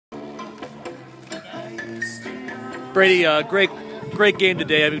Brady, great game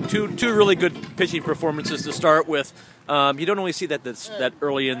today. I mean, two really good pitching performances to start with. You don't always see that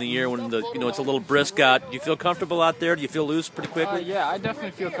early in the year when it's a little brisk out. Do you feel comfortable out there? Do you feel loose pretty quickly? Yeah, I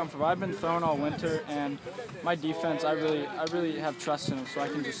definitely feel comfortable. I've been throwing all winter, and my defense, I really have trust in them, so I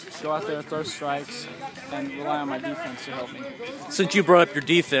can just go out there, throw strikes, and rely on my defense to help me. Since you brought up your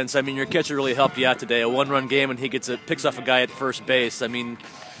defense, I mean, your catcher really helped you out today. A one-run game, and he picks off a guy at first base. I mean,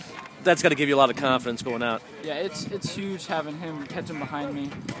 that's got to give you a lot of confidence going out. Yeah, it's huge having him catching behind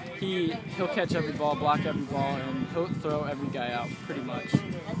me. He'll catch every ball, block every ball, and he'll throw every guy out pretty much.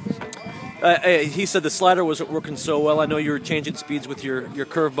 He said the slider wasn't working so well. I know you were changing speeds with your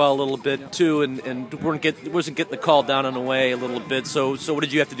curveball a little bit too, and wasn't getting the call down and away a little bit. So what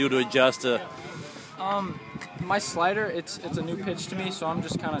did you have to do to adjust? My slider, it's a new pitch to me, so I'm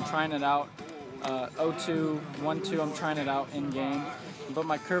just kind of trying it out. 0-2, 1-2, I'm trying it out in game. But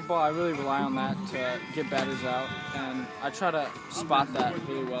my curveball, I really rely on that to get batters out, and I try to spot that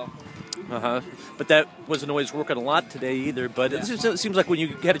really well. But that wasn't always working a lot today either. But it seems like when you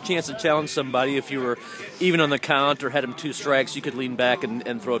had a chance to challenge somebody, if you were even on the count or had them 2 strikes, you could lean back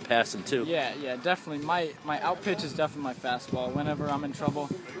and throw it past them too. Yeah, definitely. My out pitch is definitely my fastball. Whenever I'm in trouble,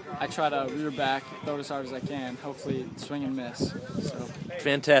 I try to rear back, throw it as hard as I can, hopefully swing and miss. So.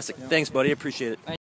 Fantastic. Thanks, buddy. I appreciate it.